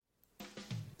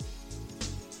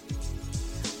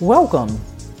Welcome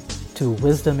to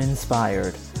Wisdom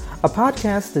Inspired, a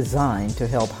podcast designed to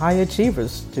help high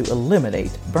achievers to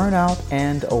eliminate burnout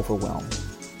and overwhelm.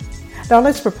 Now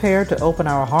let's prepare to open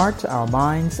our hearts, our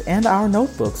minds, and our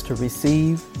notebooks to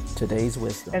receive today's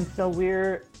wisdom. And so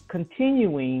we're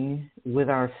continuing with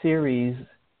our series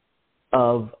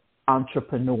of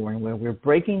entrepreneur, where we're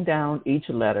breaking down each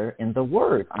letter in the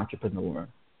word entrepreneur.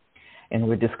 And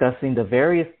we're discussing the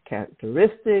various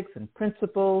characteristics and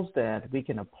principles that we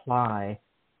can apply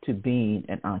to being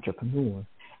an entrepreneur.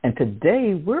 And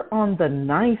today we're on the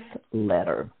 9th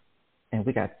letter, and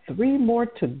we got 3 more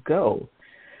to go.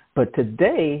 But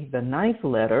today, the 9th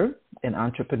letter in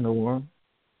entrepreneur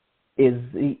is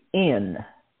the N.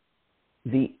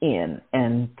 The N.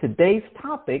 And today's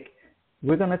topic,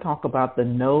 we're going to talk about the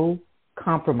no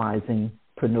compromising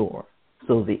preneur.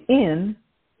 So the N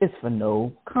is for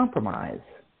no compromise.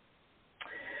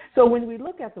 So when we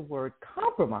look at the word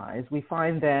compromise, we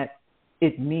find that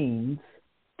it means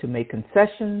to make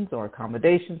concessions or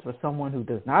accommodations for someone who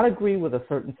does not agree with a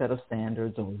certain set of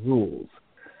standards or rules.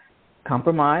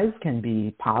 Compromise can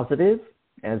be positive,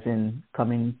 as in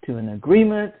coming to an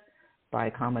agreement by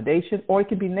accommodation, or it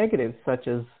can be negative, such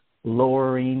as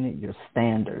lowering your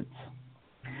standards.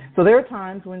 So there are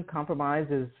times when compromise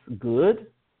is good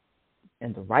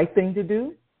and the right thing to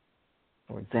do.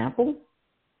 For example,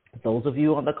 those of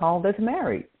you on the call that's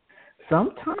married,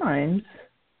 sometimes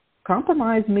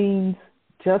compromise means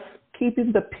just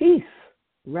keeping the peace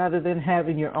rather than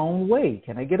having your own way.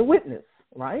 Can I get a witness,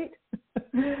 right?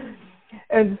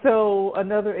 And so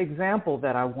another example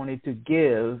that I wanted to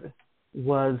give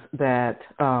was that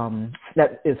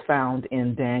that is found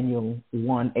in Daniel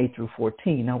 1, 8 through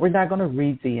 14. Now, we're not going to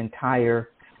read the entire,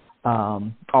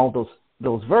 all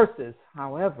those verses.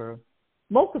 However,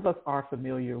 most of us are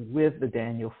familiar with the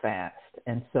Daniel fast.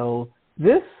 And so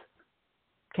this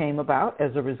came about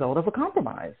as a result of a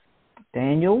compromise.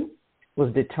 Daniel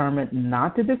was determined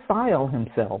not to defile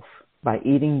himself by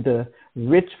eating the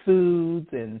rich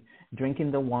foods and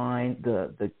drinking the wine,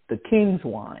 the king's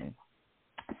wine.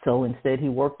 So instead, he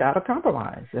worked out a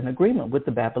compromise, an agreement with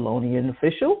the Babylonian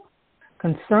official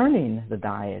concerning the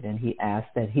diet. And he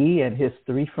asked that he and his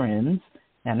 3 friends,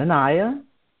 Hananiah,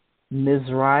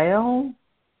 Misrael,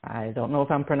 I don't know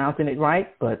if I'm pronouncing it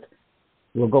right, but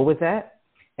we'll go with that,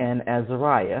 and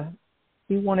Azariah,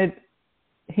 he wanted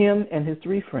him and his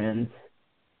 3 friends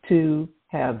to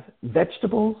have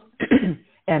vegetables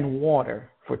and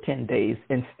water for 10 days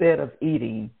instead of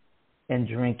eating and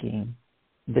drinking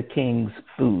the king's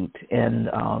food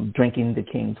and drinking the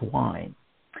king's wine.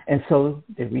 And so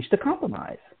they reached a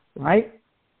compromise, right?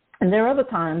 And there are other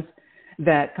times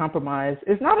that compromise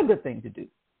is not a good thing to do.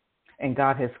 And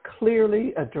God has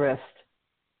clearly addressed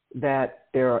that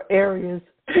there are areas,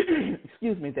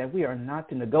 that we are not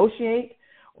to negotiate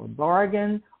or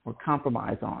bargain or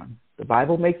compromise on. The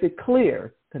Bible makes it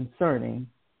clear concerning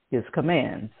his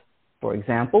commands. For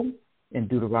example, in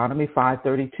Deuteronomy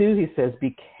 5:32, he says,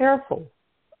 "Be careful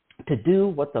to do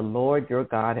what the Lord your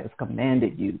God has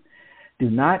commanded you.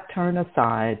 Do not turn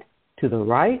aside to the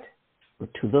right or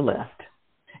to the left."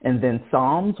 And then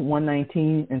Psalms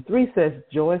 119:3 says,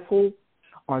 "Joyful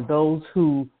are those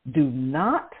who do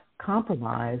not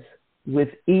compromise with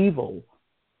evil,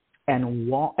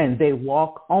 and they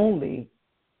walk only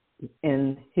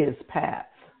in his paths."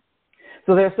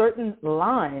 So there are certain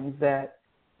lines that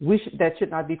that should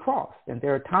not be crossed, and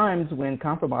there are times when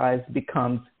compromise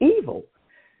becomes evil.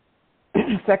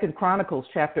 2 Chronicles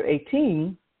chapter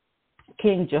 18,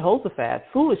 King Jehoshaphat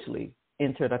foolishly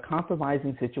entered a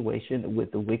compromising situation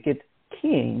with the wicked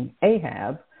king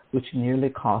Ahab, which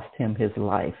nearly cost him his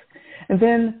life. And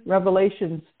then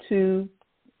Revelation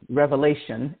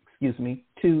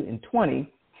 2:20,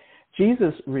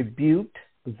 Jesus rebuked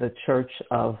the church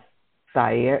of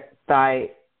Thyatira,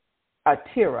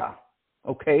 Thyatira,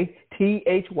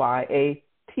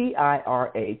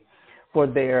 for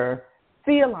their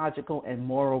theological and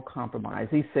moral compromise.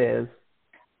 He says,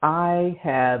 "I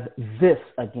have this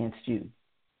against you.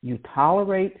 You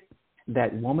tolerate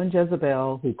that woman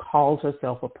Jezebel, who calls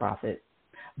herself a prophet.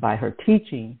 By her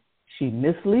teaching, she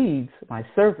misleads my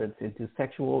servants into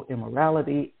sexual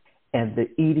immorality and the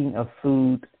eating of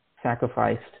food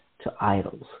sacrificed to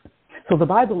idols." So the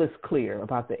Bible is clear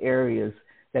about the areas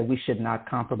that we should not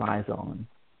compromise on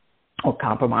or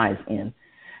compromise in.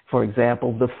 For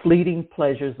example, the fleeting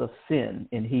pleasures of sin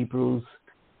in Hebrews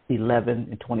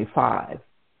 11:25.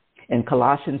 In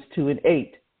Colossians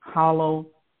 2:8, hollow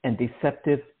and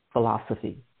deceptive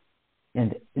philosophy.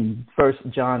 And in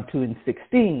 1 John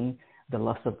 2:16, the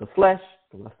lust of the flesh,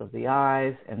 the lust of the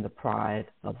eyes, and the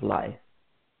pride of life.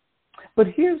 But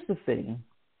here's the thing.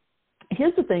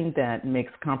 Here's the thing that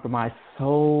makes compromise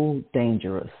so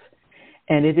dangerous,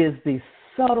 and it is the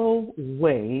subtle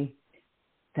way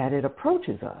that it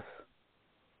approaches us.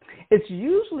 It's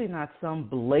usually not some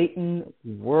blatant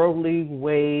worldly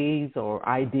ways or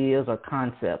ideas or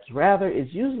concepts. Rather,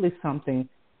 it's usually something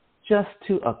just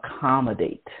to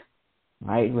accommodate,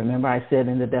 right? Remember I said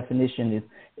in the definition,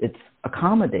 it's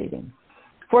accommodating.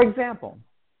 For example,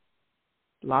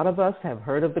 a lot of us have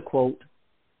heard of the quote,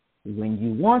 when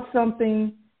you want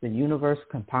something, the universe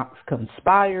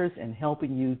conspires in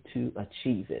helping you to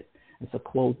achieve it. It's a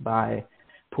quote by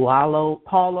Paulo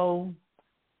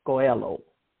Coelho.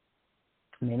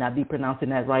 I may not be pronouncing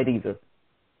that right either.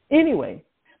 Anyway,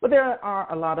 but there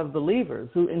are a lot of believers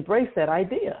who embrace that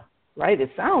idea, right? It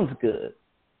sounds good.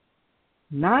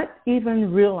 Not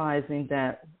even realizing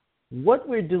that what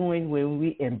we're doing when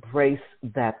we embrace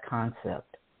that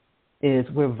concept is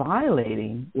we're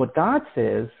violating what God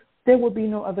says, there will be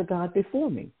no other God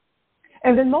before me.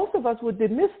 And then most of us would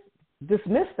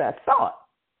dismiss that thought,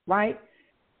 right?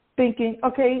 Thinking,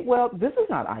 okay, well, this is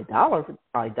not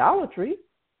idolatry.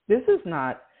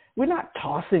 We're not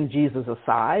tossing Jesus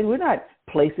aside. We're not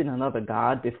placing another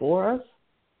God before us,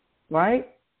 right?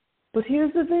 But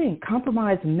here's the thing.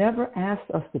 Compromise never asks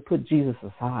us to put Jesus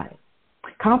aside.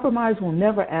 Compromise will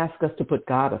never ask us to put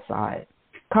God aside.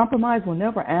 Compromise will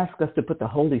never ask us to put the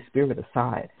Holy Spirit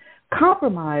aside.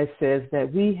 Compromise says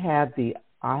that we have the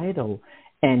idol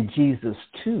and Jesus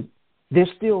too. There's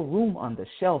still room on the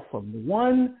shelf for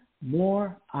one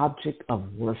more object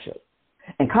of worship.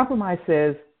 And compromise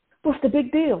says, what's the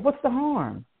big deal? What's the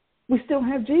harm? We still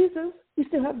have Jesus. We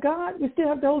still have God. We still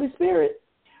have the Holy Spirit.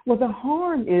 Well, the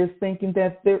harm is thinking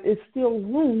that there is still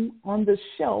room on the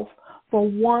shelf for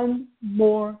one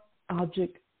more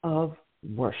object of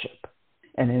worship.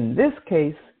 And in this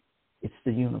case, it's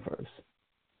the universe.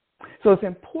 So it's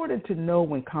important to know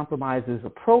when compromise is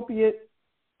appropriate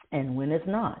and when it's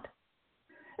not.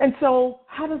 And so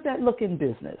how does that look in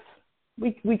business?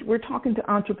 We're talking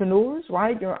to entrepreneurs,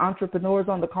 right? You're entrepreneurs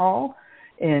on the call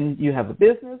and you have a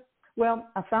business. Well,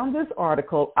 I found this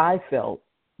article I felt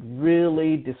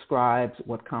really describes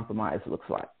what compromise looks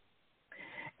like.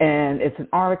 And it's an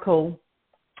article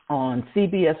on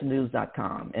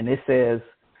CBSnews.com. And it says,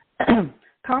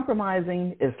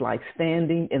 compromising is like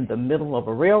standing in the middle of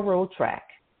a railroad track.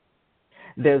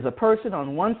 There's a person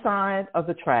on one side of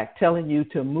the track telling you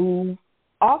to move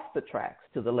off the tracks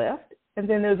to the left, and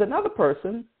then there's another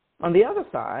person on the other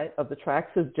side of the track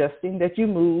suggesting that you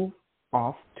move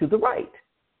off to the right.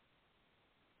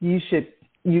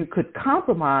 You could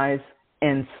compromise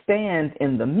and stand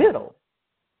in the middle.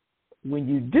 When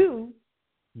you do,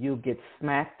 you'll get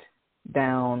smacked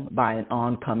down by an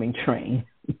oncoming train.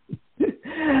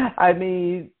 I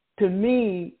mean, to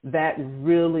me, that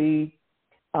really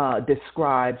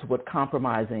describes what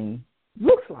compromising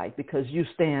looks like, because you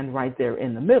stand right there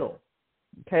in the middle,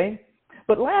 okay?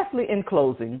 But lastly, in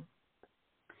closing,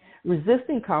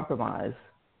 resisting compromise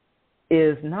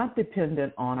is not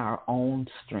dependent on our own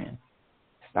strength.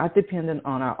 It's not dependent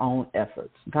on our own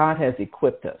efforts. God has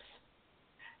equipped us.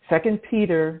 2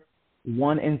 Peter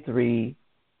 1:3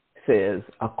 says,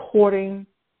 according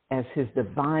as his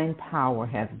divine power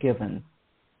hath given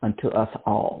unto us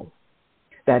all,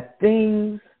 that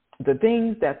the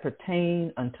things that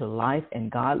pertain unto life and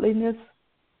godliness,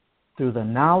 through the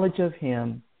knowledge of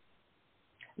him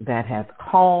that hath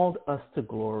called us to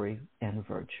glory and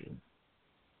virtue.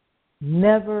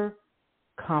 Never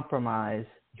compromise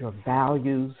your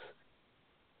values,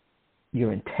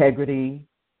 your integrity,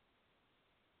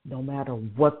 no matter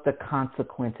what the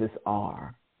consequences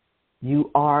are.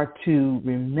 You are to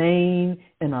remain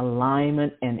in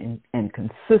alignment and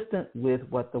consistent with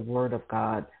what the Word of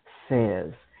God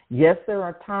says. Yes, there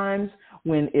are times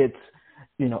when it's,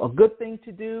 a good thing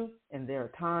to do, and there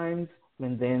are times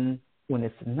when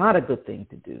it's not a good thing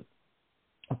to do.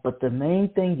 But the main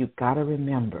thing you've got to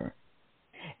remember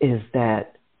is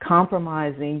that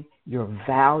compromising your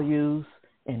values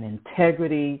and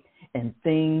integrity and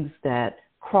things that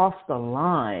cross the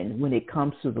line when it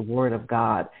comes to the Word of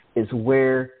God is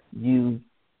where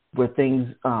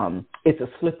things, it's a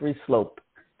slippery slope.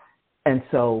 And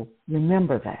so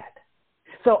remember that.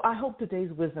 So I hope today's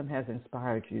wisdom has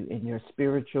inspired you in your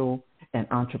spiritual and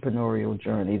entrepreneurial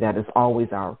journey. That is always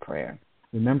our prayer.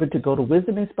 Remember to go to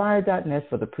wisdominspired.net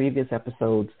for the previous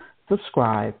episodes,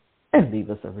 subscribe, and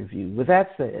leave us a review. With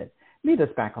that said, meet us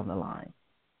back on the line.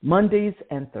 Mondays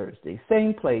and Thursdays,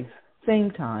 same place,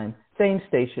 same time, same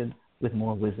station, with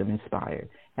more Wisdom Inspired.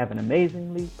 Have an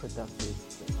amazingly productive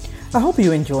day. I hope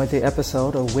you enjoyed the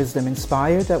episode of Wisdom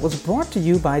Inspired that was brought to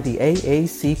you by the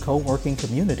AAC Co-working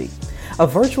Community. a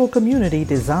virtual community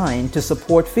designed to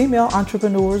support female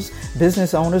entrepreneurs,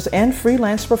 business owners, and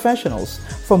freelance professionals.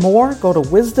 For more, go to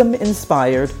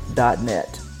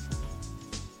wisdominspired.net.